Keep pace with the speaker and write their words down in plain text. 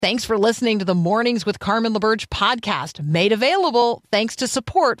Thanks for listening to the Mornings with Carmen LaBerge podcast, made available thanks to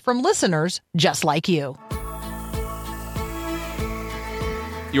support from listeners just like you.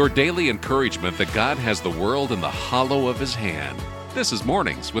 Your daily encouragement that God has the world in the hollow of his hand. This is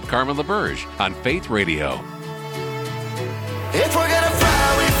Mornings with Carmen LaBerge on Faith Radio. If we're gonna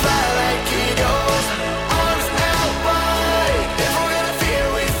fly, we fly like eagles, arms out wide. If we're gonna fear,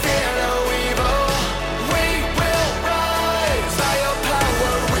 we fear no evil. We will rise. By your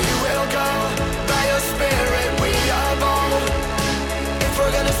power we will go. By your spirit we are bold. If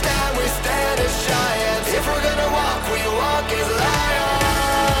we're gonna stand, we stand as giants. If we're gonna walk, we walk as lions.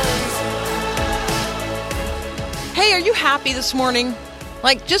 Hey, are you happy this morning?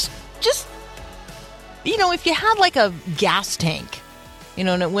 Like, just if you had like a gas tank,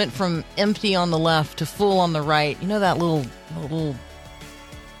 and it went from empty on the left to full on the right, that little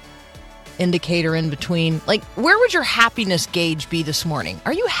indicator in between, like, where would your happiness gauge be this morning?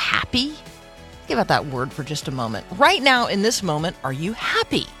 Are you happy? Give out that word for just a moment. Right now, in this moment, are you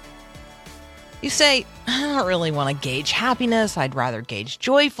happy? You say, I don't really want to gauge happiness. I'd rather gauge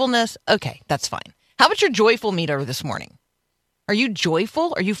joyfulness. Okay, that's fine. How about your joyful meter this morning? Are you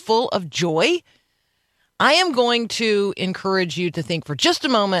joyful? Are you full of joy? I am going to encourage you to think for just a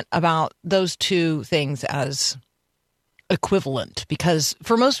moment about those two things as equivalent, because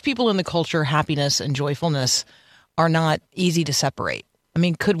for most people in the culture, happiness and joyfulness are not easy to separate. I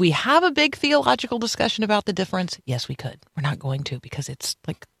mean, could we have a big theological discussion about the difference? Yes, we could. We're not going to, because it's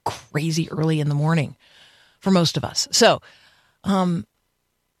like crazy early in the morning for most of us. So, when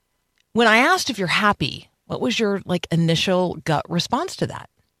I asked if you're happy, what was your initial gut response to that?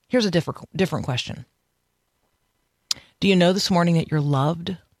 Here's a different question. Do you know this morning that you're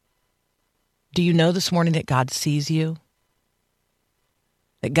loved? Do you know this morning that God sees you?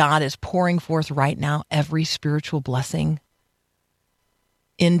 That God is pouring forth right now every spiritual blessing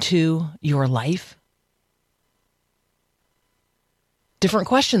into your life? Different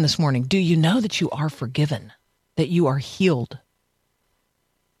question this morning. Do you know that you are forgiven? That you are healed?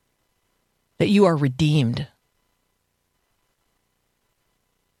 That you are redeemed?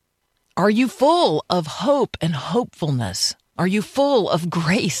 Are you full of hope and hopefulness? Are you full of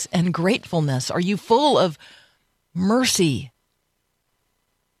grace and gratefulness? Are you full of mercy?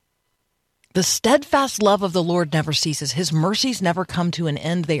 The steadfast love of the Lord never ceases. His mercies never come to an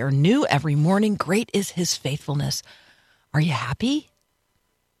end. They are new every morning. Great is his faithfulness. Are you happy?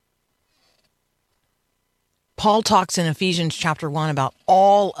 Paul talks in Ephesians chapter 1 about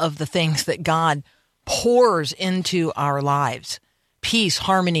all of the things that God pours into our lives. Peace,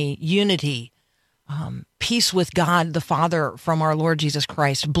 harmony, unity, peace with God the Father from our Lord Jesus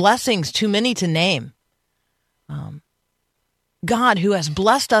Christ, blessings too many to name. God who has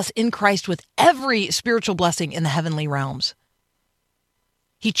blessed us in Christ with every spiritual blessing in the heavenly realms.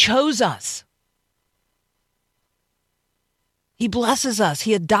 He chose us. He blesses us.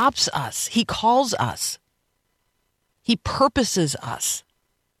 He adopts us. He calls us. He purposes us.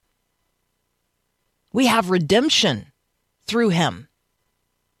 We have redemption through him.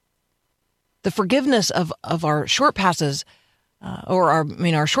 The forgiveness of our short passes,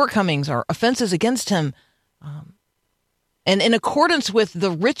 our shortcomings, our offenses against him, and in accordance with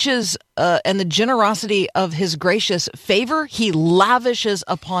the riches and the generosity of his gracious favor, he lavishes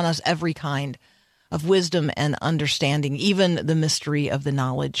upon us every kind of wisdom and understanding, even the mystery of the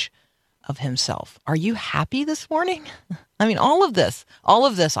knowledge of himself. Are you happy this morning? I mean, all of this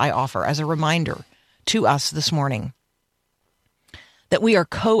I offer as a reminder to us this morning that we are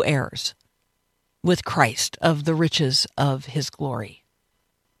co-heirs with Christ of the riches of his glory.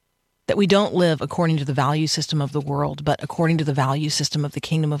 That we don't live according to the value system of the world, but according to the value system of the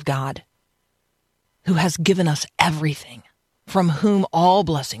kingdom of God, who has given us everything, from whom all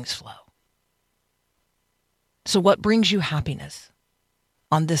blessings flow. So what brings you happiness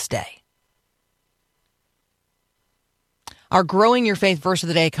on this day? Our Growing Your Faith verse of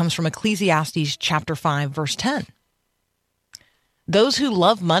the day comes from Ecclesiastes chapter 5, verse 10. Those who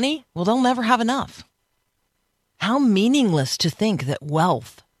love money, well, they'll never have enough. How meaningless to think that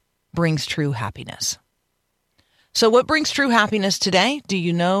wealth brings true happiness. So what brings true happiness today? Do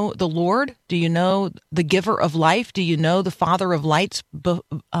you know the Lord? Do you know the giver of life? Do you know the Father of lights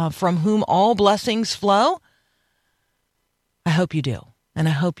from whom all blessings flow? I hope you do. And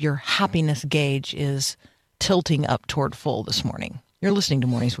I hope your happiness gauge is tilting up toward full this morning. You're listening to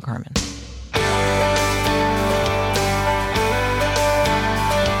Mornings with Carmen.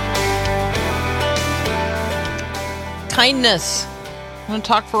 Kindness. I want to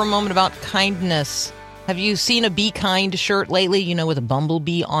talk for a moment about kindness. Have you seen a Be Kind shirt lately, with a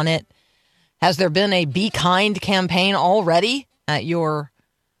bumblebee on it? Has there been a Be Kind campaign already at your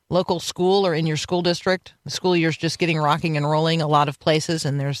local school or in your school district. The school year's just getting rocking and rolling a lot of places,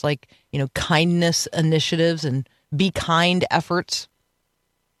 and there's kindness initiatives and be kind efforts.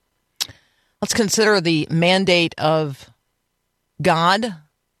 Let's consider the mandate of God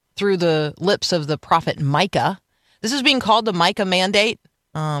through the lips of the prophet Micah. This is being called the Micah Mandate,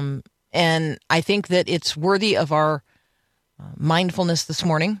 and I think that it's worthy of our mindfulness this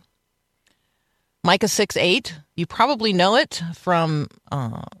morning. Micah 6:8, you probably know it from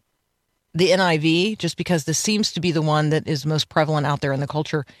the NIV, just because this seems to be the one that is most prevalent out there in the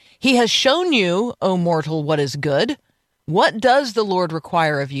culture. He has shown you, O mortal, what is good. What does the Lord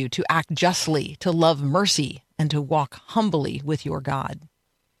require of you? To act justly, to love mercy, and to walk humbly with your God.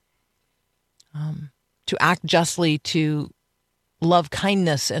 To act justly, to love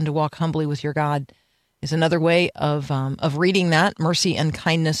kindness, and to walk humbly with your God is another way of reading that. Mercy and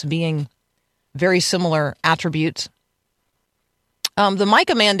kindness being very similar attributes. The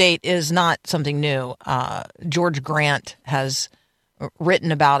Micah Mandate is not something new. George Grant has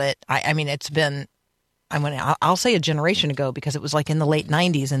written about it. I mean, it's been, I'll say a generation ago, because it was in the late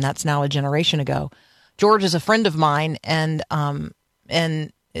 90s, and that's now a generation ago. George is a friend of mine, and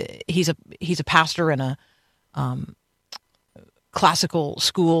he's a pastor and a classical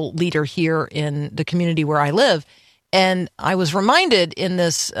school leader here in the community where I live. And I was reminded in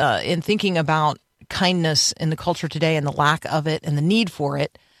this, in thinking about kindness in the culture today and the lack of it and the need for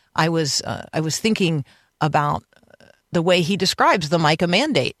it, I was thinking about the way he describes the Micah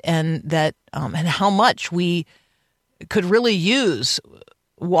Mandate, and that and how much we could really use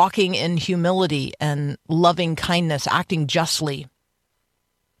walking in humility and loving kindness, acting justly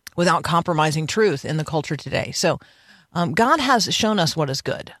without compromising truth in the culture today. So God has shown us what is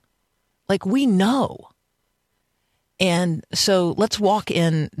good. We know. And so let's walk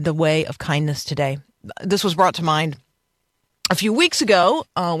in the way of kindness today. This was brought to mind a few weeks ago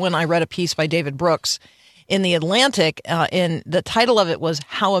when I read a piece by David Brooks in The Atlantic, and the title of it was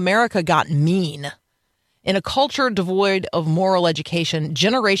How America Got Mean. In a culture devoid of moral education,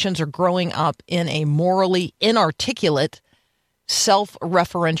 generations are growing up in a morally inarticulate,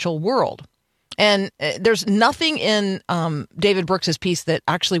 self-referential world. And there's nothing in David Brooks's piece that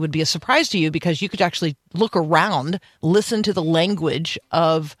actually would be a surprise to you, because you could actually look around, listen to the language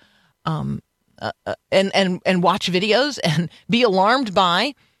of, and watch videos and be alarmed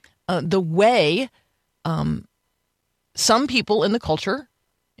by the way some people in the culture,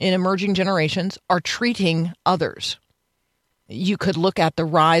 in emerging generations, are treating others. You could look at the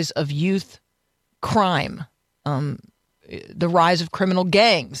rise of youth crime, the rise of criminal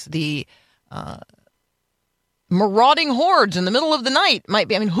gangs, the marauding hordes in the middle of the night might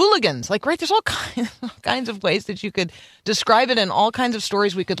be, hooligans, right? There's all kinds of ways that you could describe it, and all kinds of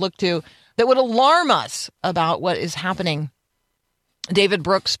stories we could look to that would alarm us about what is happening. David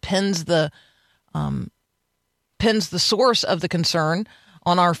Brooks pins the source of the concern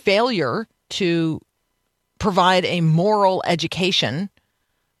on our failure to provide a moral education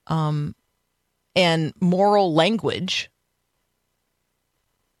and moral language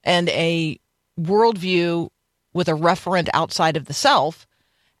and a worldview with a referent outside of the self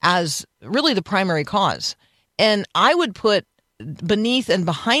as really the primary cause. And I would put beneath and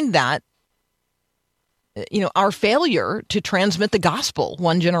behind that, our failure to transmit the gospel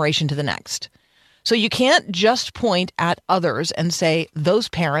one generation to the next. So you can't just point at others and say, those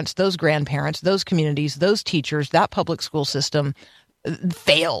parents, those grandparents, those communities, those teachers, that public school system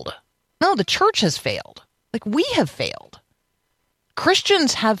failed. No, the church has failed. We have failed.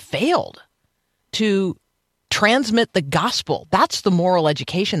 Christians have failed to transmit the gospel. That's the moral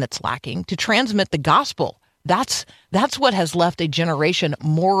education that's lacking. To transmit the gospel, that's what has left a generation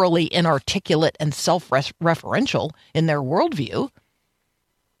morally inarticulate and self-referential in their worldview.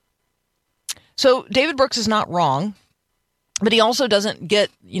 So David Brooks is not wrong, but he also doesn't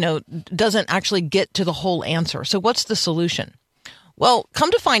actually get to the whole answer. So what's the solution? Well,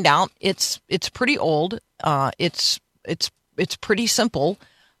 come to find out, it's pretty old. It's pretty simple.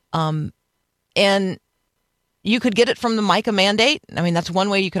 And you could get it from the Micah Mandate. That's one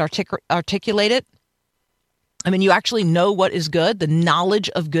way you could articulate it. You actually know what is good, the knowledge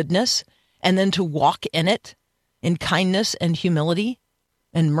of goodness, and then to walk in it in kindness and humility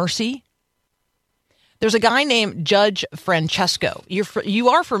and mercy. There's a guy named Judge Francesco. You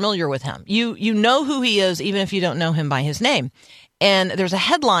are familiar with him. You know who he is, even if you don't know him by his name. And there's a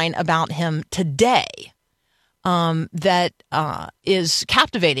headline about him today that is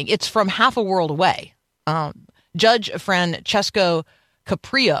captivating. It's from half a world away. Judge Francesco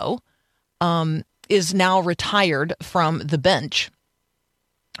Caprio is now retired from the bench.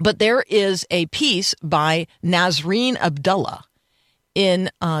 But there is a piece by Nazreen Abdullah in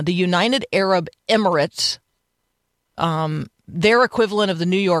the United Arab Emirates, their equivalent of the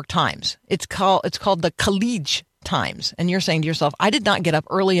New York Times. It's called the Khaleej Times. And you're saying to yourself, I did not get up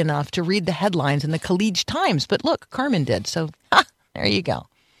early enough to read the headlines in the Khaleej Times, but look, Carmen did. So there you go.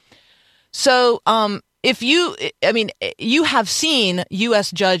 So you have seen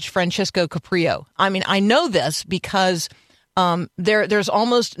U.S. Judge Francisco Caprio. I mean, I know this because there's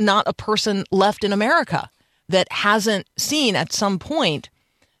almost not a person left in America that hasn't seen at some point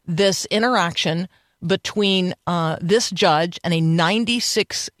this interaction between this judge and a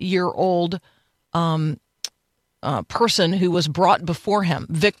 96-year-old person who was brought before him,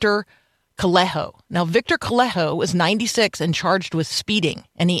 Victor Callejo. Now, Victor Callejo was 96 and charged with speeding,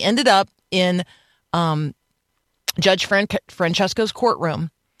 and he ended up in Judge Francesco's courtroom,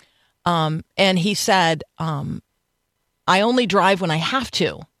 and he said, I only drive when I have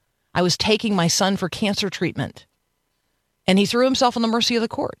to. I was taking my son for cancer treatment. And he threw himself on the mercy of the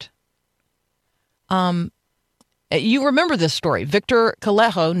court. You remember this story. Victor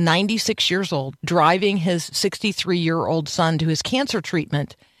Callejo, 96 years old, driving his 63-year-old son to his cancer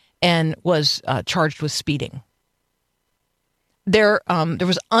treatment and was charged with speeding. There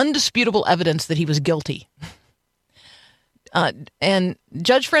was undisputable evidence that he was guilty. And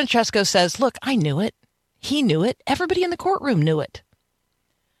Judge Francesco says, look, I knew it. He knew it. Everybody in the courtroom knew it.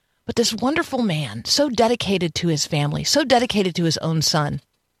 But this wonderful man, so dedicated to his family, so dedicated to his own son,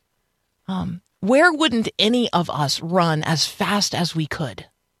 where wouldn't any of us run as fast as we could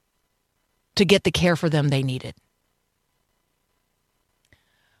to get the care for them they needed?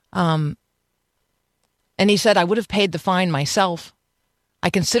 And he said, I would have paid the fine myself.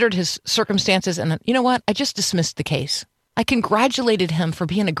 I considered his circumstances, and you know what? I just dismissed the case. I congratulated him for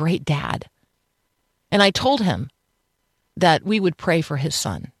being a great dad. And I told him that we would pray for his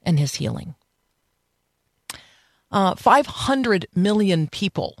son and his healing. 500 million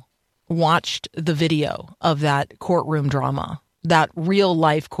people watched the video of that courtroom drama, that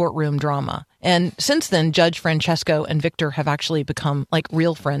real-life courtroom drama. And since then, Judge Francesco and Victor have actually become like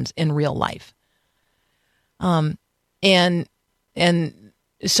real friends in real life. And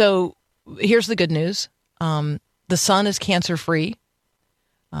so here's the good news. The son is cancer-free,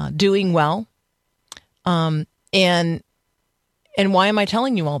 doing well. And why am I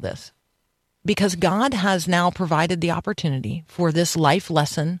telling you all this? Because God has now provided the opportunity for this life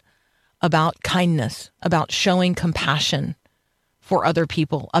lesson about kindness, about showing compassion for other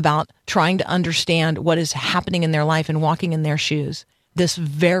people, about trying to understand what is happening in their life and walking in their shoes. This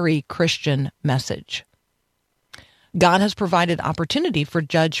very Christian message. God has provided opportunity for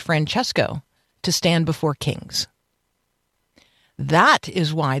Judge Francesco to stand before kings. That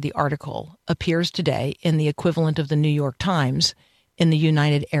is why the article appears today in the equivalent of the New York Times in the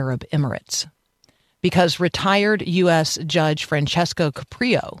United Arab Emirates. Because retired U.S. Judge Francesco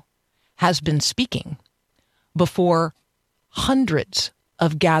Caprio has been speaking before hundreds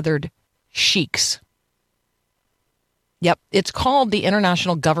of gathered sheiks. Yep, it's called the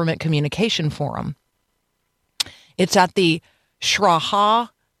International Government Communication Forum. It's at the Shraha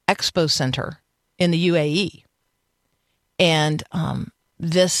Expo Center in the UAE. And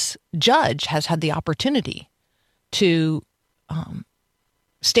this judge has had the opportunity to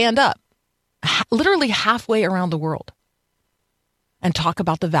stand up literally halfway around the world and talk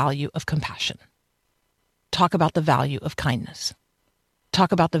about the value of compassion, talk about the value of kindness,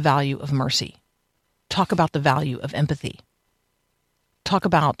 talk about the value of mercy, talk about the value of empathy, talk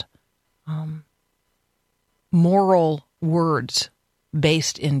about moral words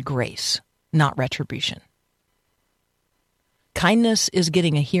based in grace, not retribution. Kindness is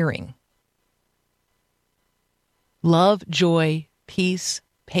getting a hearing. Love, joy, peace,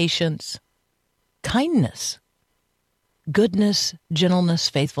 patience, kindness, goodness, gentleness,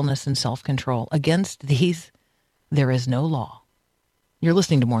 faithfulness, and self-control. Against these, there is no law. You're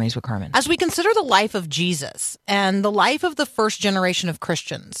listening to Mornings with Carmen. As we consider the life of Jesus and the life of the first generation of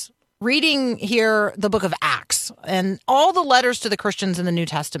Christians, reading here the book of Acts and all the letters to the Christians in the New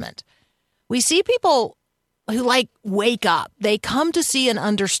Testament, we see people who wake up. They come to see and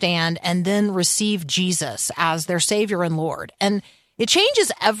understand and then receive Jesus as their Savior and Lord. And it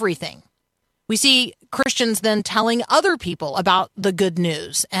changes everything. We see Christians then telling other people about the good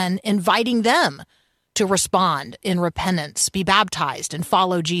news and inviting them to respond in repentance, be baptized, and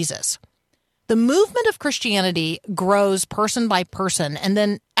follow Jesus. The movement of Christianity grows person by person and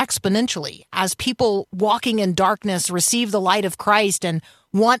then exponentially as people walking in darkness receive the light of Christ and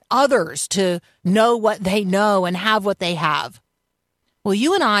want others to know what they know and have what they have. Well,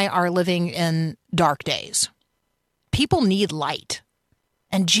 you and I are living in dark days. People need light.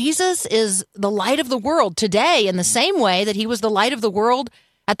 And Jesus is the light of the world today in the same way that he was the light of the world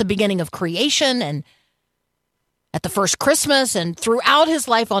at the beginning of creation and at the first Christmas and throughout his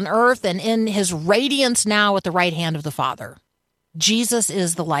life on earth and in his radiance now at the right hand of the Father. Jesus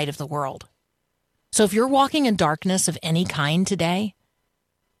is the light of the world. So if you're walking in darkness of any kind today,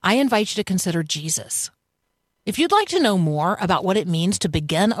 I invite you to consider Jesus. If you'd like to know more about what it means to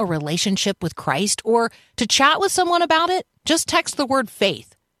begin a relationship with Christ or to chat with someone about it, just text the word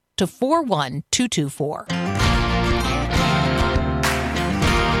faith to 41224.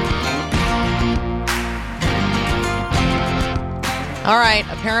 All right,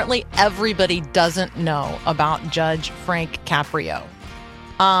 apparently everybody doesn't know about Judge Frank Caprio.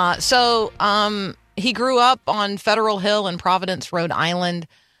 He grew up on Federal Hill in Providence, Rhode Island.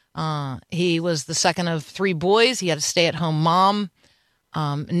 He was the second of three boys. He had a stay-at-home mom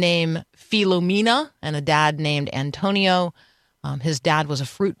named Filomena and a dad named Antonio. His dad was a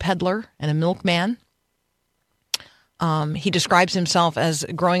fruit peddler and a milkman. He describes himself as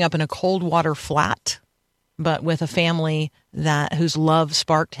growing up in a cold water flat, but with a family whose love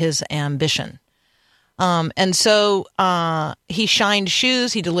sparked his ambition. He shined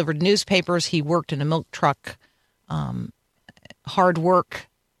shoes, he delivered newspapers, he worked in a milk truck. Hard work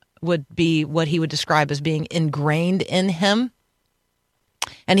would be what he would describe as being ingrained in him.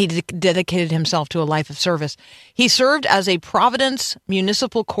 And he dedicated himself to a life of service. He served as a Providence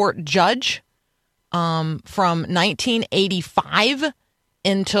Municipal Court judge from 1985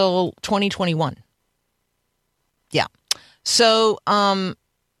 until 2021. Yeah. So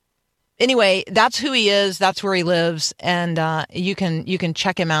anyway, that's who he is. That's where he lives. And you can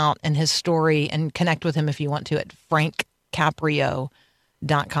check him out and his story and connect with him if you want to at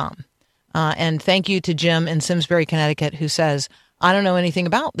frankcaprio.com. And thank you to Jim in Simsbury, Connecticut, who says, I don't know anything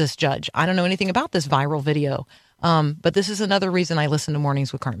about this judge. I don't know anything about this viral video. But this is another reason I listen to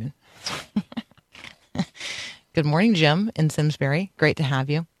Mornings with Carmen. Good morning, Jim in Simsbury. Great to have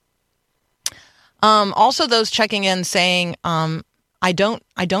you. Also, those checking in saying, I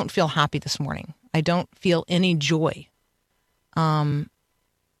don't feel happy this morning. I don't feel any joy. I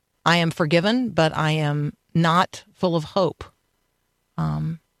am forgiven, but I am not full of hope.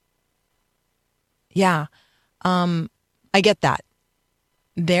 I get that.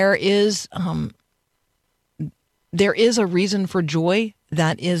 There is a reason for joy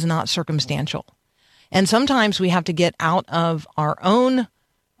that is not circumstantial. And sometimes we have to get out of our own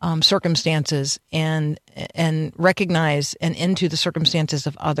circumstances and recognize and into the circumstances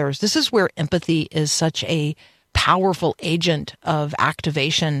of others. This is where empathy is such a powerful agent of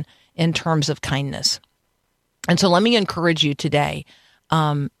activation in terms of kindness. And so let me encourage you today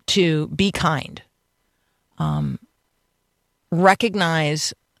to be kind.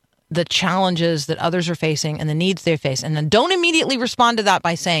 Recognize the challenges that others are facing and the needs they face. And then don't immediately respond to that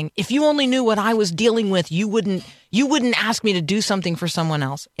by saying, if you only knew what I was dealing with, you wouldn't ask me to do something for someone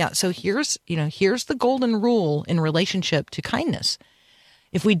else. Yeah. So here's the golden rule in relationship to kindness.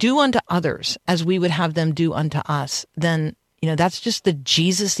 If we do unto others as we would have them do unto us, then, that's just the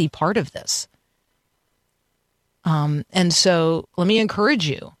Jesus-y part of this. And so let me encourage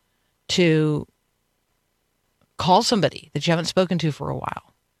you to call somebody that you haven't spoken to for a while.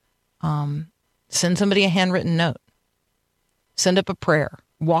 Send somebody a handwritten note. Send up a prayer.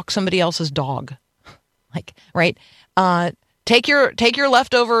 Walk somebody else's dog. Right? Take your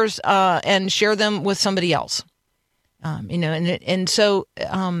leftovers and share them with somebody else. So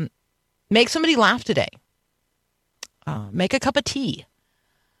make somebody laugh today. Make a cup of tea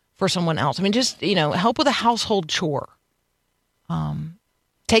for someone else. Just help with a household chore.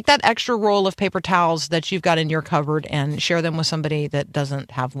 Take that extra roll of paper towels that you've got in your cupboard and share them with somebody that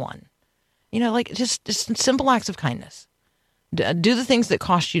doesn't have one. Just simple acts of kindness. Do the things that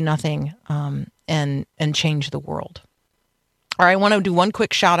cost you nothing and change the world. All right, I want to do one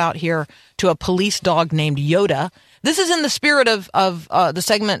quick shout out here to a police dog named Yoda. This is in the spirit of the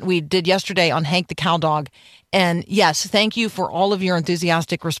segment we did yesterday on Hank the Cow Dog. And yes, thank you for all of your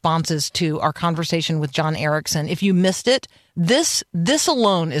enthusiastic responses to our conversation with John Erickson. If you missed it, this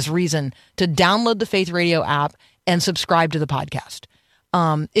alone is reason to download the Faith Radio app and subscribe to the podcast.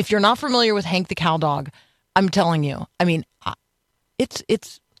 If you're not familiar with Hank the Cow Dog, I'm telling you, I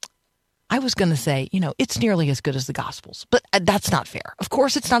was going to say, it's nearly as good as the Gospels, but that's not fair. Of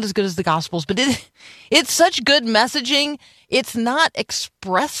course, it's not as good as the Gospels, but it's such good messaging. It's not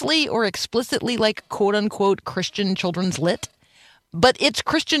expressly or explicitly like quote unquote Christian children's lit, but it's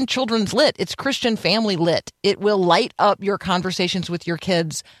Christian children's lit. It's Christian family lit. It will light up your conversations with your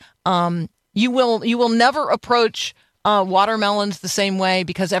kids. You will never approach Watermelons the same way,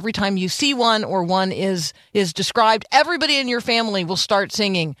 because every time you see one or one is described, everybody in your family will start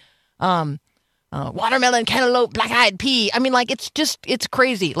singing watermelon, cantaloupe, black-eyed pea. I mean, like, it's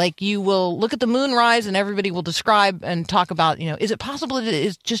crazy. Like, you will look at the moonrise and everybody will describe and talk about, is it possible that it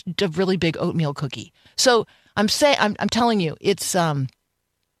is just a really big oatmeal cookie? So I'm telling you, it's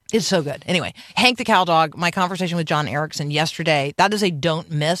so good. Anyway, Hank the Cowdog, my conversation with John Erickson yesterday, that is a don't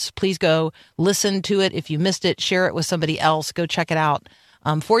miss. Please go listen to it. If you missed it, share it with somebody else. Go check it out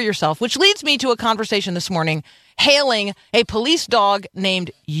for yourself, which leads me to a conversation this morning hailing a police dog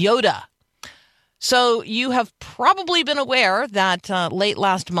named Yoda. So you have probably been aware that late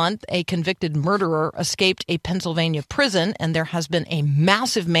last month, a convicted murderer escaped a Pennsylvania prison, and there has been a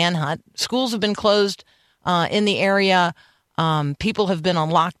massive manhunt. Schools have been closed in the area. People have been on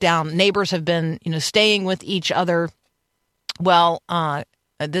lockdown. Neighbors have been, staying with each other. Well,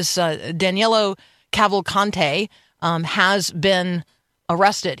 this Daniello Cavalcante has been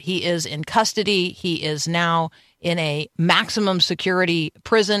arrested. He is in custody. He is now in a maximum security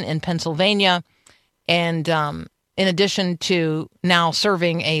prison in Pennsylvania. And in addition to now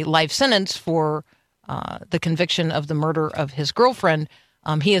serving a life sentence for the conviction of the murder of his girlfriend,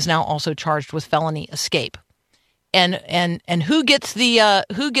 he is now also charged with felony escape. And who gets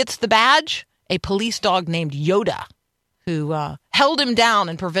the badge? A police dog named Yoda, who held him down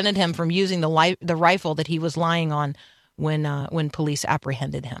and prevented him from using the rifle that he was lying on when police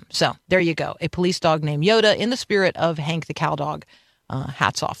apprehended him. So there you go, a police dog named Yoda in the spirit of Hank the Cowdog.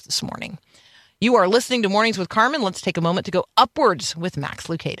 Hats off this morning. You are listening to Mornings with Carmen. Let's take a moment to go upwards with Max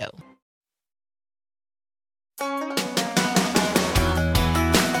Lucado.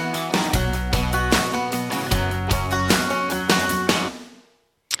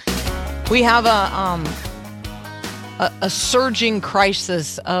 We have a surging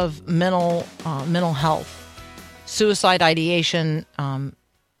crisis of mental health, suicide ideation,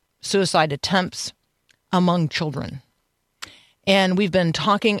 suicide attempts among children. And we've been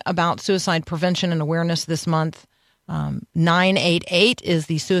talking about suicide prevention and awareness this month. 988 is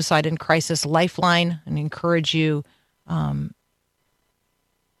the Suicide and Crisis Lifeline, and I encourage you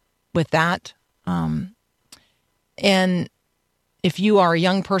with that. And if you are a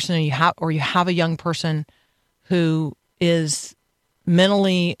young person and you have a young person who is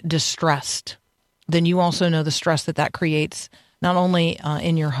mentally distressed, then you also know the stress that creates, not only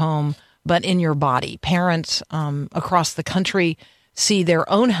in your home, but in your body. Parents across the country see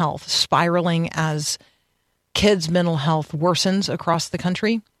their own health spiraling as kids' mental health worsens across the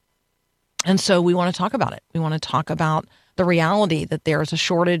country. And so we want to talk about it. We want to talk about the reality that there's a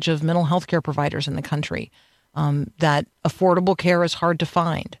shortage of mental health care providers in the country, that affordable care is hard to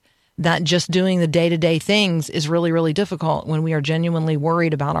find, that just doing the day-to-day things is really, really difficult when we are genuinely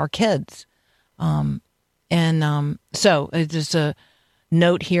worried about our kids. So it's just a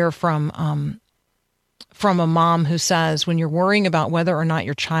note here from a mom who says, when you're worrying about whether or not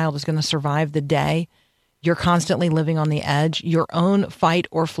your child is going to survive the day, you're constantly living on the edge. Your own fight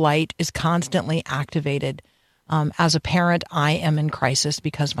or flight is constantly activated. As a parent, I am in crisis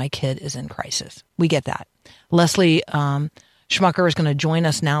because my kid is in crisis. We get that. Leslie Schmucker is going to join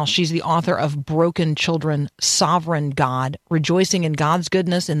us now. She's the author of Broken Children, Sovereign God, Rejoicing in God's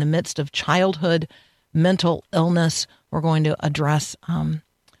Goodness in the Midst of Childhood Mental Illness. We're going to address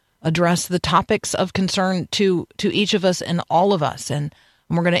the topics of concern to each of us and all of us. And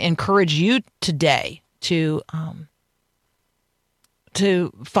we're going to encourage you today to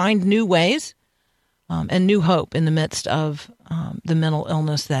find new ways and new hope in the midst of the mental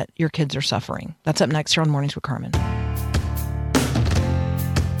illness that your kids are suffering. That's up next here on Mornings with Carmen.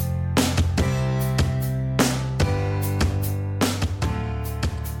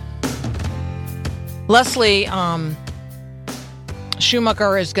 Leslie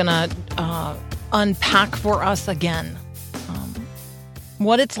Schmucker is going to unpack for us again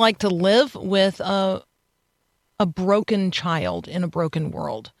what it's like to live with a broken child in a broken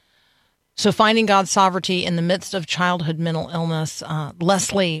world. So finding God's sovereignty in the midst of childhood mental illness.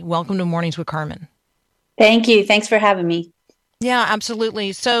 Leslie, welcome to Mornings with Carmen. Thank you. Thanks for having me. Yeah,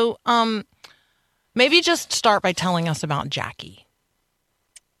 absolutely. So maybe just start by telling us about Jackie.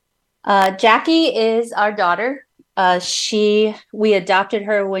 Jackie is our daughter. We adopted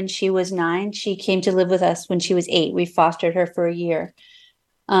her when she was 9. She came to live with us when she was 8. We fostered her for a year.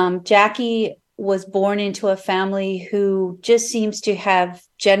 Jackie was born into a family who just seems to have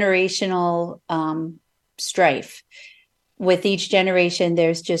generational strife. With each generation,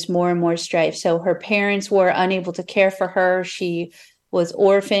 there's just more and more strife. So her parents were unable to care for her. She was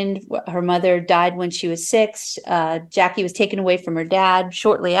orphaned. Her mother died when she was 6. Jackie was taken away from her dad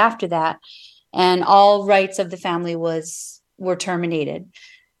shortly after that. and all rights of the family were terminated.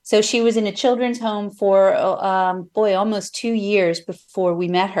 So she was in a children's home for almost 2 years before we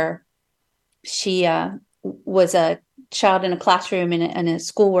met her. She was a child in a classroom in a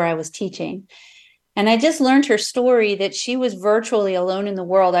school where I was teaching. And I just learned her story that she was virtually alone in the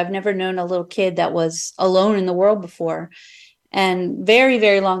world. I've never known a little kid that was alone in the world before. And very,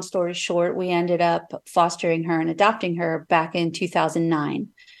 very long story short, we ended up fostering her and adopting her back in 2009.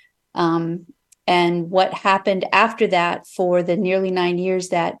 And what happened after that for the nearly 9 years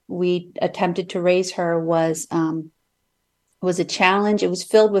that we attempted to raise her was a challenge. It was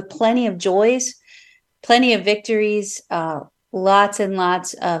filled with plenty of joys, plenty of victories, lots and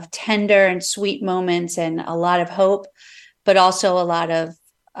lots of tender and sweet moments, and a lot of hope, but also a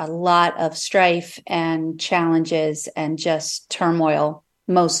lot of strife and challenges and just turmoil,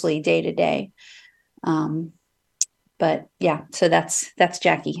 mostly day to day. But yeah, so that's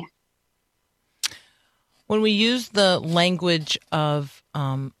Jackie. When we use the language of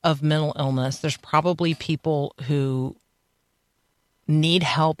mental illness, there's probably people who need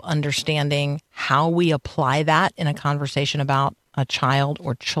help understanding how we apply that in a conversation about a child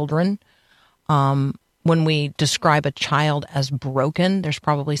or children. When we describe a child as broken, there's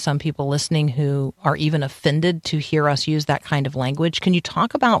probably some people listening who are even offended to hear us use that kind of language. Can you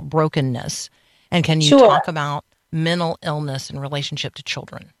talk about brokenness, and can you Sure. talk about mental illness in relationship to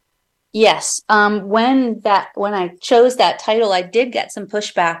children? Yes. When I chose that title, I did get some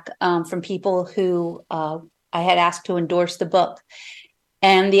pushback from people who I had asked to endorse the book.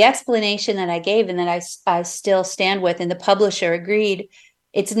 And the explanation that I gave, and that I still stand with, and the publisher agreed,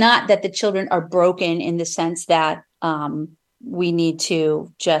 it's not that the children are broken in the sense that we need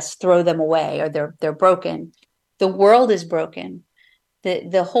to just throw them away, or they're broken. The world is broken.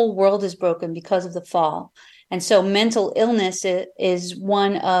 The whole world is broken because of the fall. And so mental illness is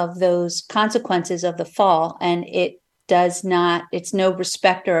one of those consequences of the fall, and it's no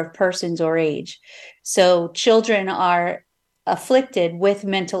respecter of persons or age. So children are afflicted with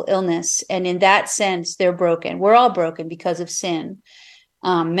mental illness, and in that sense, they're broken. We're all broken because of sin.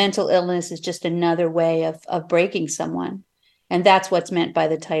 Mental illness is just another way of breaking someone, and that's what's meant by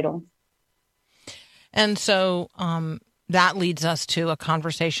the title. And so that leads us to a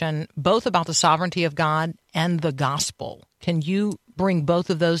conversation both about the sovereignty of God and the gospel. Can you bring both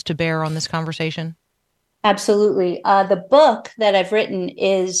of those to bear on this conversation? Absolutely. The book that I've written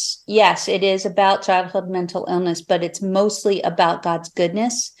is, yes, it is about childhood mental illness, but it's mostly about God's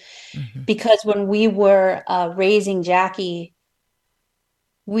goodness. Mm-hmm. Because when we were raising Jackie,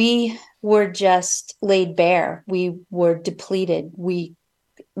 we were just laid bare. We were depleted.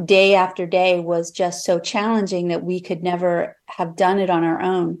 Day after day was just so challenging that we could never have done it on our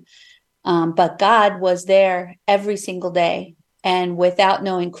own. But God was there every single day. And without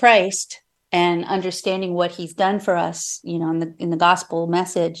knowing Christ and understanding what he's done for us, in the gospel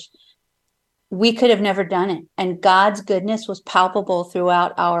message, we could have never done it. And God's goodness was palpable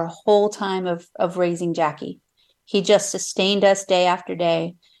throughout our whole time of raising Jackie. He just sustained us day after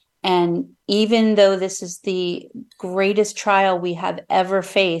day. And even though this is the greatest trial we have ever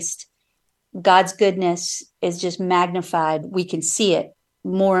faced, God's goodness is just magnified. We can see it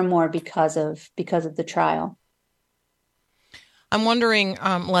more and more because of the trial. I'm wondering,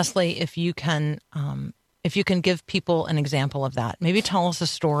 Leslie, if you can give people an example of that. Maybe tell us a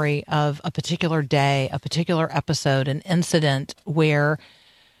story of a particular day, a particular episode, an incident where,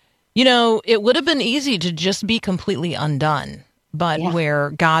 it would have been easy to just be completely undone. But where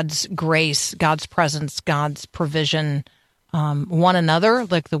God's grace, God's presence, God's provision, one another,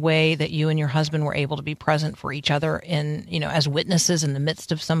 like the way that you and your husband were able to be present for each other in, as witnesses in the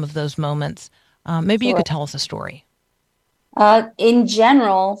midst of some of those moments. Maybe you could tell us a story. In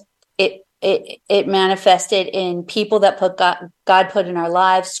general, it manifested in people that God put in our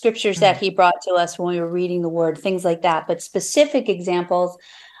lives, scriptures that he brought to us when we were reading the word, things like that. But specific examples,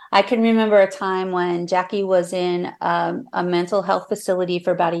 I can remember a time when Jackie was in a mental health facility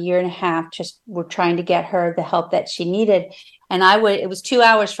for about 1.5 years. Just we're trying to get her the help that she needed. And it was 2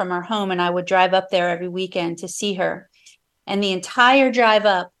 hours from our home, and I would drive up there every weekend to see her. And the entire drive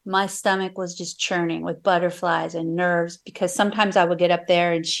up, my stomach was just churning with butterflies and nerves, because sometimes I would get up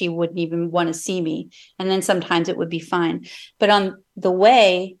there and she wouldn't even want to see me. And then sometimes it would be fine. But on the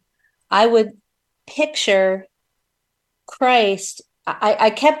way, I would picture Christ. I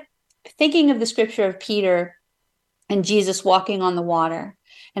kept thinking of the scripture of Peter and Jesus walking on the water,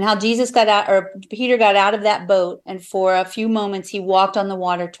 and how Jesus got out, or Peter got out of that boat, and for a few moments he walked on the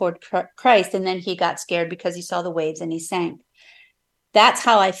water toward Christ, and then he got scared because he saw the waves and he sank. That's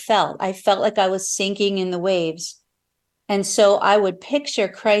how I felt. I felt like I was sinking in the waves. And so I would picture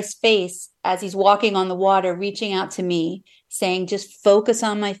Christ's face as he's walking on the water, reaching out to me, saying, just focus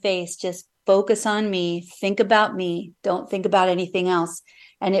on my face, just focus on me, think about me, don't think about anything else.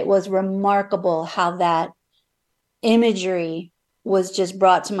 And it was remarkable how that imagery was just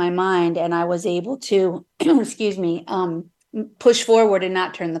brought to my mind, and I was able to, excuse me, push forward and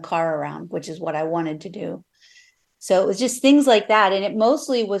not turn the car around, which is what I wanted to do. So it was just things like that. And it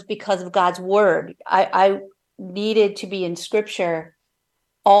mostly was because of God's word. I needed to be in scripture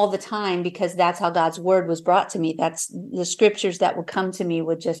all the time because that's how God's word was brought to me. That's the scriptures that would come to me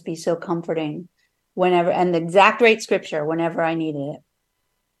would just be so comforting whenever, and the exact right scripture whenever I needed it.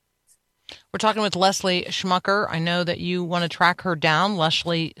 We're talking with Leslie Schmucker. I know that you want to track her down,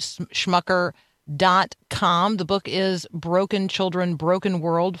 leslieschmucker.com. The book is Broken Children, Broken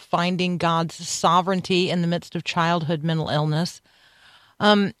World, Finding God's Sovereignty in the Midst of Childhood Mental Illness.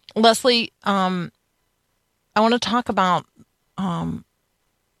 Leslie, I want to talk about the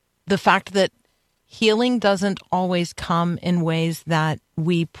fact that healing doesn't always come in ways that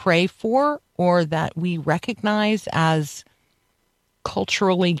we pray for or that we recognize as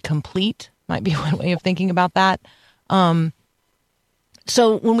culturally complete, might be one way of thinking about that. So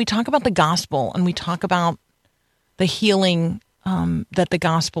when we talk about the gospel and we talk about the healing that the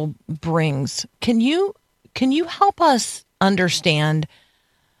gospel brings, can you help us understand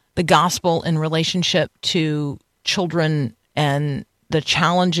the gospel in relationship to children and the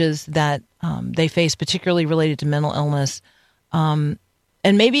challenges that they face, particularly related to mental illness, and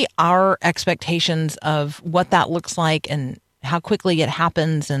maybe our expectations of what that looks like and how quickly it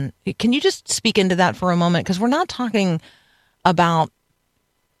happens? And can you just speak into that for a moment? Because we're not talking about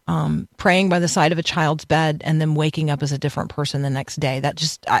praying by the side of a child's bed and then waking up as a different person the next day.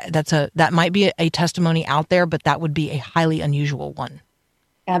 That might be a testimony out there, but that would be a highly unusual one.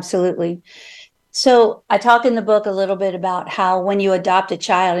 Absolutely. So I talk in the book a little bit about how when you adopt a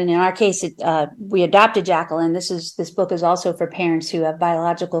child, and in our case, we adopted Jacqueline. This book is also for parents who have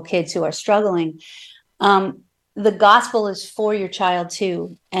biological kids who are struggling. The gospel is for your child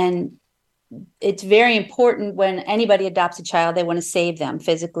too. And it's very important when anybody adopts a child, they want to save them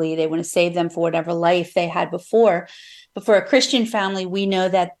physically. They want to save them for whatever life they had before. But for a Christian family, we know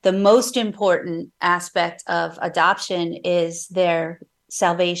that the most important aspect of adoption is their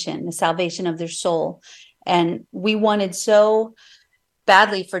salvation, the salvation of their soul. And we wanted so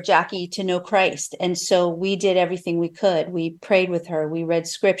badly for Jackie to know Christ. And so we did everything we could. We prayed with her. We read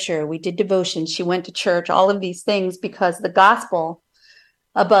scripture. We did devotion. She went to church, all of these things, because the gospel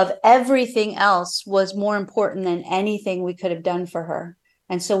above everything else was more important than anything we could have done for her.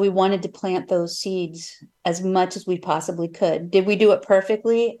 And so we wanted to plant those seeds as much as we possibly could. Did we do it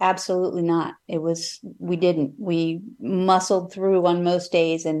perfectly? Absolutely not. We didn't. We muscled through on most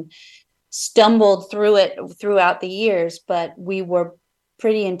days and stumbled through it throughout the years, but we were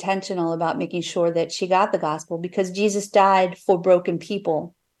pretty intentional about making sure that she got the gospel, because Jesus died for broken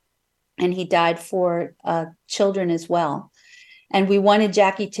people and he died for children as well. And we wanted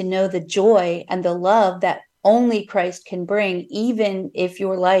Jackie to know the joy and the love that only Christ can bring, even if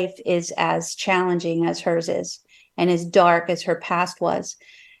your life is as challenging as hers is and as dark as her past was,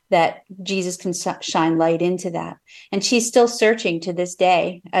 that Jesus can shine light into that. And she's still searching to this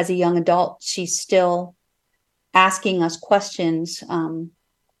day as a young adult. She's still asking us questions and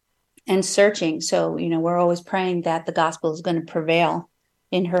searching. So, we're always praying that the gospel is going to prevail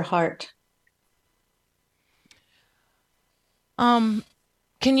in her heart.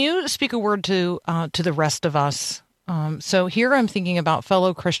 Can you speak a word to the rest of us? So here I'm thinking about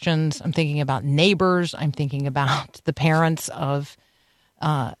fellow Christians. I'm thinking about neighbors. I'm thinking about the parents of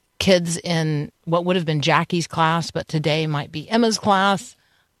kids in what would have been Jackie's class, but today might be Emma's class.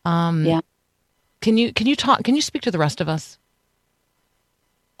 Yeah. Can you speak to the rest of us?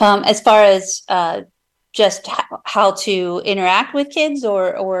 As far as just how to interact with kids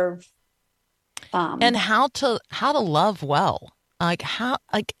or and how to love well. I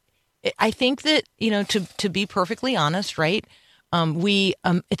think that, to be perfectly honest, right?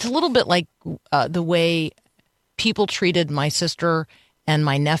 It's a little bit like the way people treated my sister and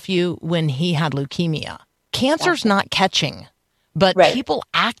my nephew when he had leukemia. Cancer's not catching, but people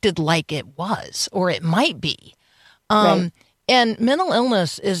acted like it was, or it might be. And mental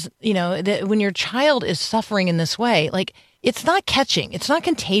illness is, when your child is suffering in this way, like, it's not catching, it's not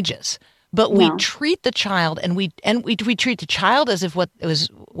contagious. But we treat the child, and we treat the child as if what is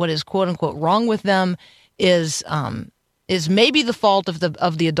quote unquote wrong with them is maybe the fault of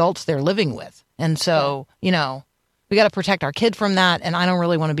the adults they're living with. And so, we got to protect our kid from that, and I don't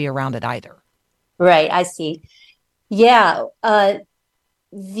really want to be around it either. Right, I see. Yeah,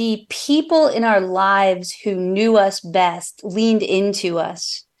 the people in our lives who knew us best leaned into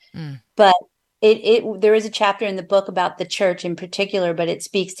us. But there is a chapter in the book about the church in particular, but it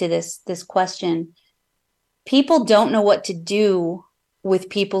speaks to this question. People don't know what to do with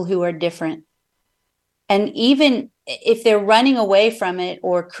people who are different. And even if they're running away from it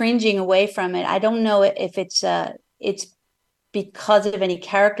or cringing away from it, I don't know if it's because of any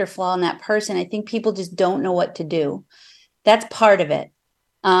character flaw in that person. I think people just don't know what to do. That's part of it.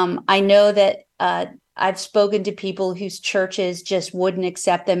 I know that I've spoken to people whose churches just wouldn't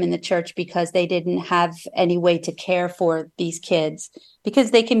accept them in the church because they didn't have any way to care for these kids,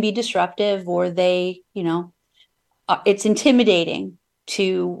 because they can be disruptive, or they, it's intimidating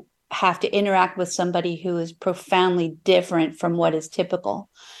to have to interact with somebody who is profoundly different from what is typical.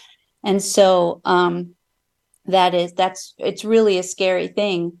 And so it's really a scary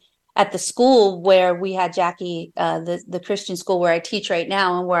thing. At the school where we had Jackie, the Christian school where I teach right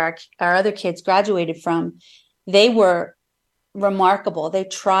now, and where our other kids graduated from, they were remarkable. They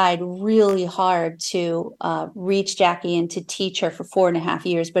tried really hard to reach Jackie and to teach her for 4.5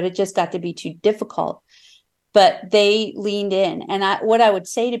 years, but it just got to be too difficult. But they leaned in. And what I would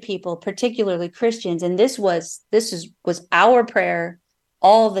say to people, particularly Christians, and this was our prayer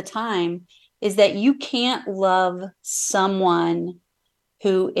all the time, is that you can't love someone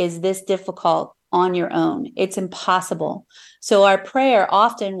who is this difficult on your own. It's impossible. So our prayer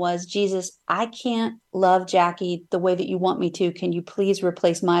often was, Jesus, I can't love Jackie the way that you want me to. Can you please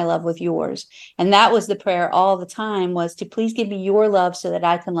replace my love with yours? And that was the prayer all the time, was to please give me your love so that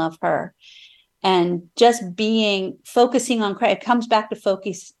I can love her. And just focusing on Christ, it comes back to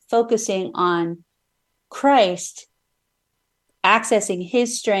focusing on Christ, accessing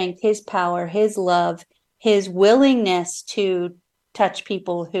his strength, his power, his love, his willingness to touch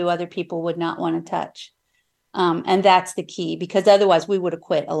people who other people would not want to touch. And that's the key, because otherwise we would have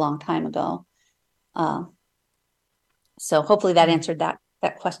quit a long time ago. So hopefully that answered that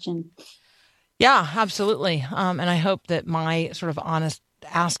question. Yeah, absolutely. And I hope that my sort of honest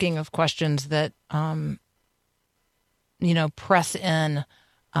asking of questions that, press in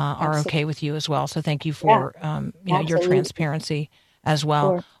are okay with you as well. So thank you for, your transparency as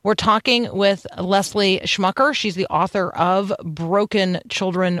well. Sure. We're talking with Leslie Schmucker. She's the author of Broken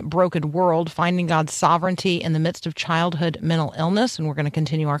Children, Broken World, Finding God's Sovereignty in the Midst of Childhood Mental Illness. And we're going to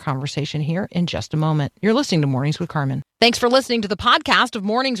continue our conversation here in just a moment. You're listening to Mornings with Carmen. Thanks for listening to the podcast of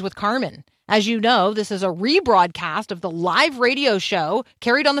Mornings with Carmen. As you know, this is a rebroadcast of the live radio show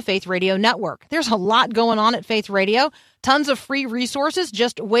carried on the Faith Radio Network. There's a lot going on at Faith Radio. Tons of free resources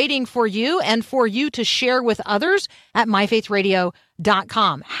just waiting for you and for you to share with others at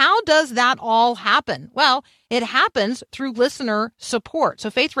myfaithradio.com. How does that all happen? Well, it happens through listener support. So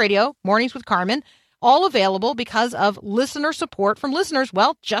Faith Radio, Mornings with Carmen, all available because of listener support from listeners,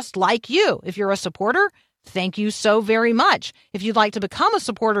 well, just like you. If you're a supporter, thank you so very much. If you'd like to become a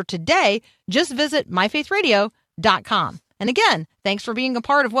supporter today, just visit myfaithradio.com. And again, thanks for being a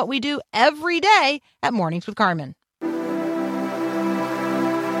part of what we do every day at Mornings with Carmen.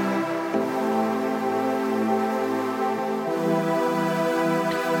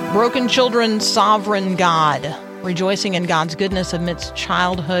 Broken Children, Sovereign God, rejoicing in God's goodness amidst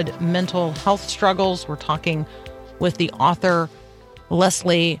childhood mental health struggles. We're talking with the author,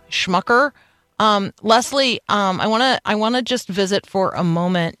 Leslie Schmucker. Leslie, I want to just visit for a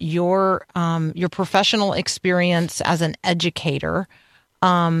moment your professional experience as an educator,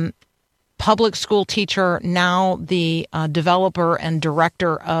 public school teacher, now the developer and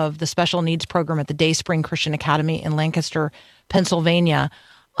director of the special needs program at the Dayspring Christian Academy in Lancaster, Pennsylvania.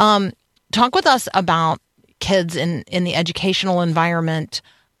 Talk with us about kids in the educational environment.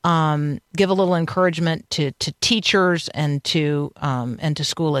 Give a little encouragement to teachers and to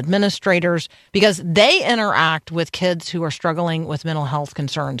school administrators, because they interact with kids who are struggling with mental health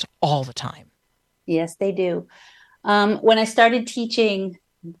concerns all the time. Yes, they do. When I started teaching,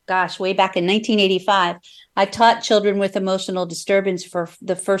 way back in 1985, I taught children with emotional disturbance for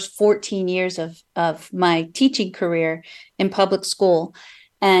the first 14 years of my teaching career in public school.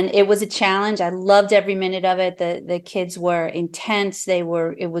 And it was a challenge. I loved every minute of it. The kids were intense. It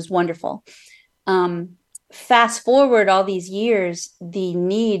was wonderful. Fast forward all these years, the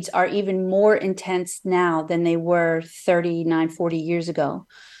needs are even more intense now than they were 39, 40 years ago.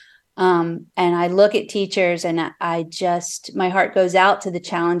 And I look at teachers and my heart goes out to the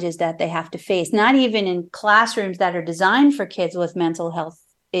challenges that they have to face, not even in classrooms that are designed for kids with mental health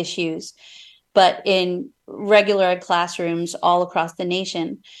issues, but in regular ed classrooms all across the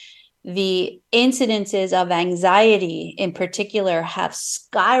nation. The incidences of anxiety in particular have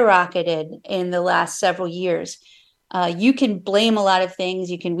skyrocketed in the last several years. You can blame a lot of things.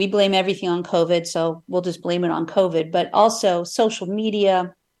 We blame everything on COVID, so we'll just blame it on COVID, but also social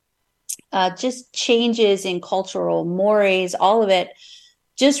media, just changes in cultural mores, all of it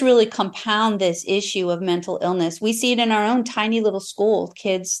just really compound this issue of mental illness. We see it in our own tiny little school.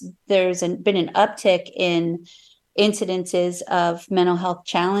 Kids, there's been an uptick in incidences of mental health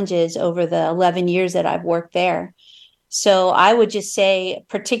challenges over the 11 years that I've worked there. So I would just say,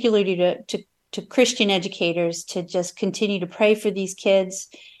 particularly to Christian educators, to just continue to pray for these kids,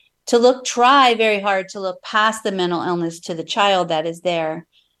 to try very hard to look past the mental illness to the child that is there.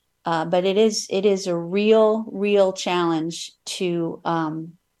 But it is a real challenge to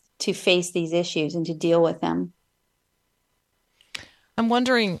face these issues and to deal with them. I'm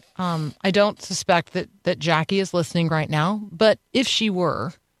wondering, I don't suspect that Jackie is listening right now, but if she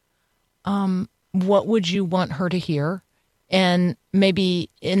were, what would you want her to hear? And maybe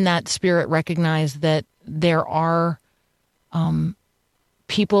in that spirit, recognize that there are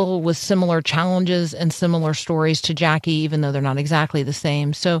people with similar challenges and similar stories to Jackie, even though they're not exactly the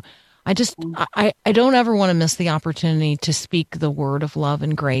same. So I don't ever want to miss the opportunity to speak the word of love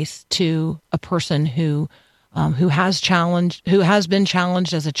and grace to a person who has been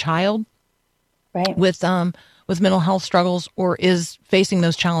challenged as a child, right, with mental health struggles, or is facing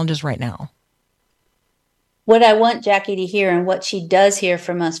those challenges right now. What I want Jackie to hear, and what she does hear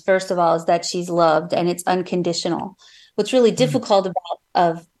from us, first of all, is that she's loved and it's unconditional. What's really difficult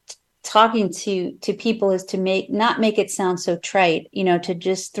about talking to people is to not make it sound so trite, to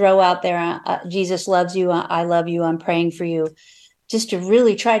just throw out there, Jesus loves you, I love you, I'm praying for you. Just to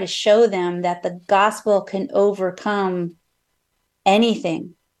really try to show them that the gospel can overcome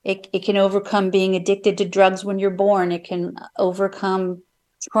anything. It can overcome being addicted to drugs when you're born. It can overcome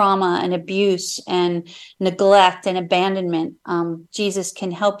trauma and abuse and neglect and abandonment. Jesus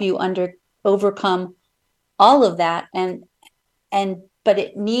can help you overcome all of that. But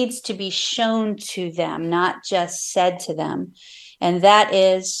it needs to be shown to them, not just said to them. And that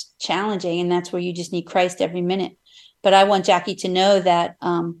is challenging. And that's where you just need Christ every minute. But I want Jackie to know that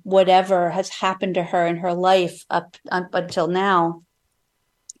whatever has happened to her in her life up until now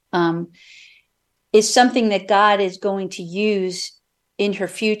is something that God is going to use in her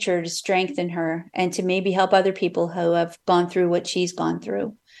future to strengthen her and to maybe help other people who have gone through what she's gone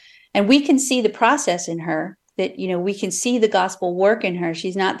through. And we can see the process in her, that, we can see the gospel work in her.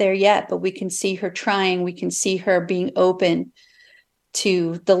 She's not there yet, but we can see her trying. We can see her being open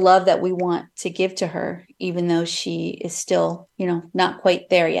to the love that we want to give to her, even though she is still, not quite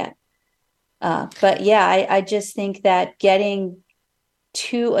there yet. But yeah, I just think that getting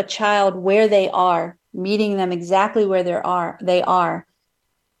to a child where they are, meeting them exactly where they are,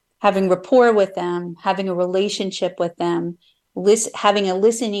 having rapport with them, having a relationship with them, having a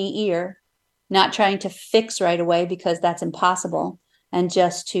listening ear, not trying to fix right away because that's impossible, and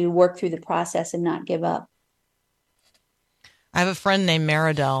just to work through the process and not give up. I have a friend named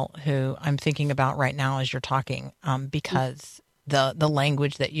Maridel who I'm thinking about right now as you're talking, because the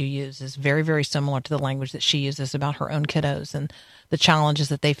language that you use is very, very similar to the language that she uses about her own kiddos and the challenges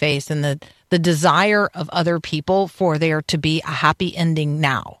that they face, and the desire of other people for there to be a happy ending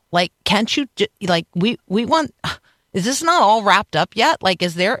now. Like, can't you, we want, is this not all wrapped up yet? Like,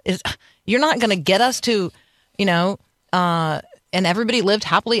 you're not going to get us to, and everybody lived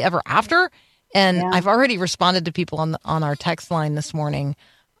happily ever after. And yeah. I've already responded to people on our text line this morning,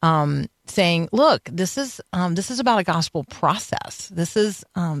 saying, "Look, this is about a gospel process. This is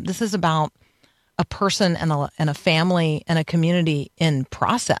about a person and a family and a community in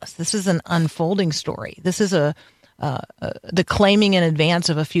process. This is an unfolding story. This is the claiming in advance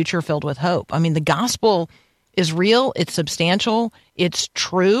of a future filled with hope. I mean, the gospel is real. It's substantial. It's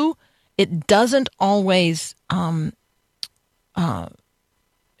true. It doesn't always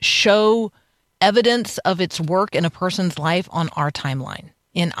show evidence of its work in a person's life on our timeline,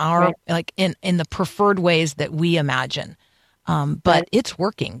 in our in the preferred ways that we imagine. But it's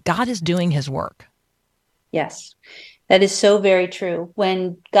working. God is doing his work." Yes, that is so very true.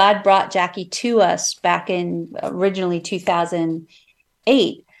 When God brought Jackie to us back in originally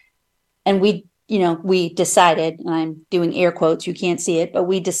 2008, and we decided, and I'm doing air quotes, you can't see it, but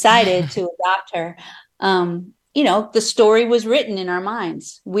we decided to adopt her. The story was written in our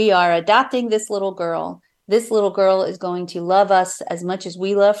minds. We are adopting this little girl. This little girl is going to love us as much as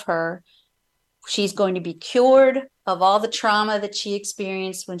we love her. She's going to be cured of all the trauma that she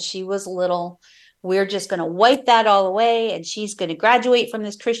experienced when she was little. We're just going to wipe that all away, and she's going to graduate from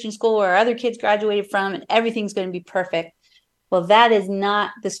this Christian school where other kids graduated from, and everything's going to be perfect. Well, that is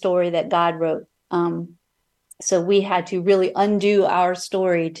not the story that God wrote. So we had to really undo our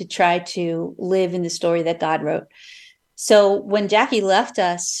story to try to live in the story that God wrote. So when Jackie left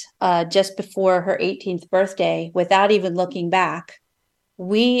us just before her 18th birthday, without even looking back,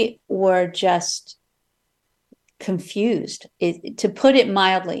 we were just confused. To put it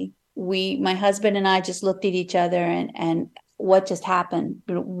mildly, my husband and I just looked at each other and what just happened?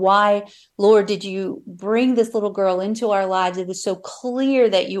 Why, Lord, did you bring this little girl into our lives? It was so clear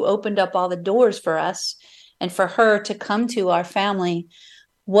that you opened up all the doors for us and for her to come to our family.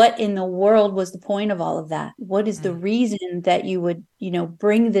 What in the world was the point of all of that? What is the reason that you would,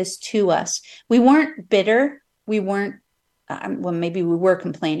 bring this to us? We weren't bitter. We weren't, well, maybe we were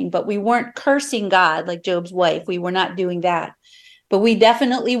complaining, but we weren't cursing God like Job's wife. We were not doing that. But we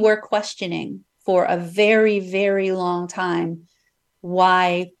definitely were questioning for a very, very long time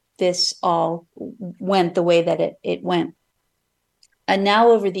why this all went the way that it went. And now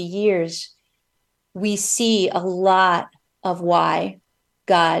over the years, we see a lot of why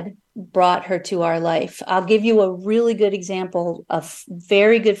God brought her to our life. I'll give you a really good example. A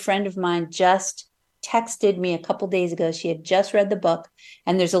very good friend of mine just texted me a couple days ago. She had just read the book,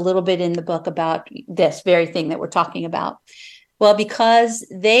 and there's a little bit in the book about this very thing that we're talking about. Well, because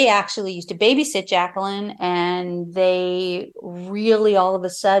they actually used to babysit Jacqueline, and they really, all of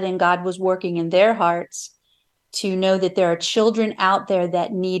a sudden, God was working in their hearts to know that there are children out there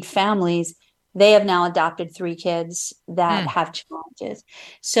that need families. They have now adopted 3 kids that have challenges.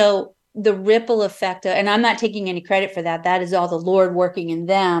 So the ripple effect, and I'm not taking any credit for that. That is all the Lord working in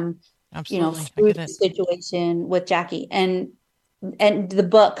them, Absolutely. through the situation with Jackie. And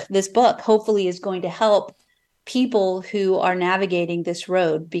this book hopefully is going to help people who are navigating this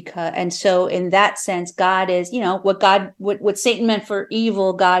road, and so in that sense, God is, what Satan meant for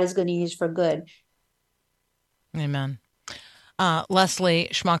evil, God is going to use for good. Amen. Leslie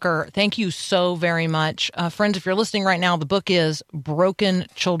Schmucker, thank you so very much. Friends, if you're listening right now, the book is Broken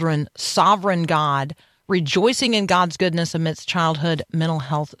Children, Sovereign God, Rejoicing in God's Goodness Amidst Childhood Mental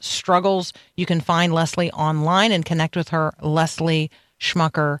Health Struggles. You can find Leslie online and connect with her,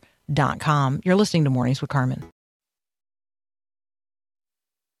 leslieschmucker.com. You're listening to Mornings with Carmen.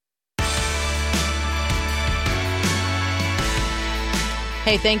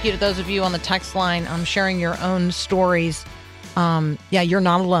 Hey, thank you to those of you on the text line sharing your own stories. You're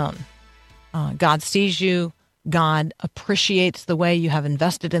not alone. God sees you. God appreciates the way you have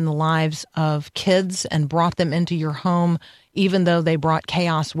invested in the lives of kids and brought them into your home, even though they brought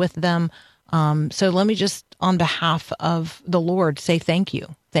chaos with them. So let me just, on behalf of the Lord, say thank you.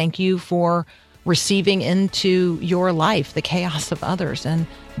 Thank you for receiving into your life the chaos of others and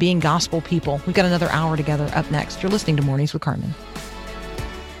being gospel people. We've got another hour together up next. You're listening to Mornings with Carmen.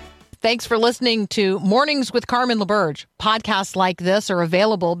 Thanks for listening to Mornings with Carmen LaBerge. Podcasts like this are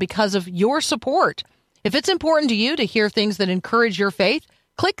available because of your support. If it's important to you to hear things that encourage your faith,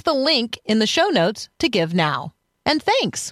 click the link in the show notes to give now. And thanks.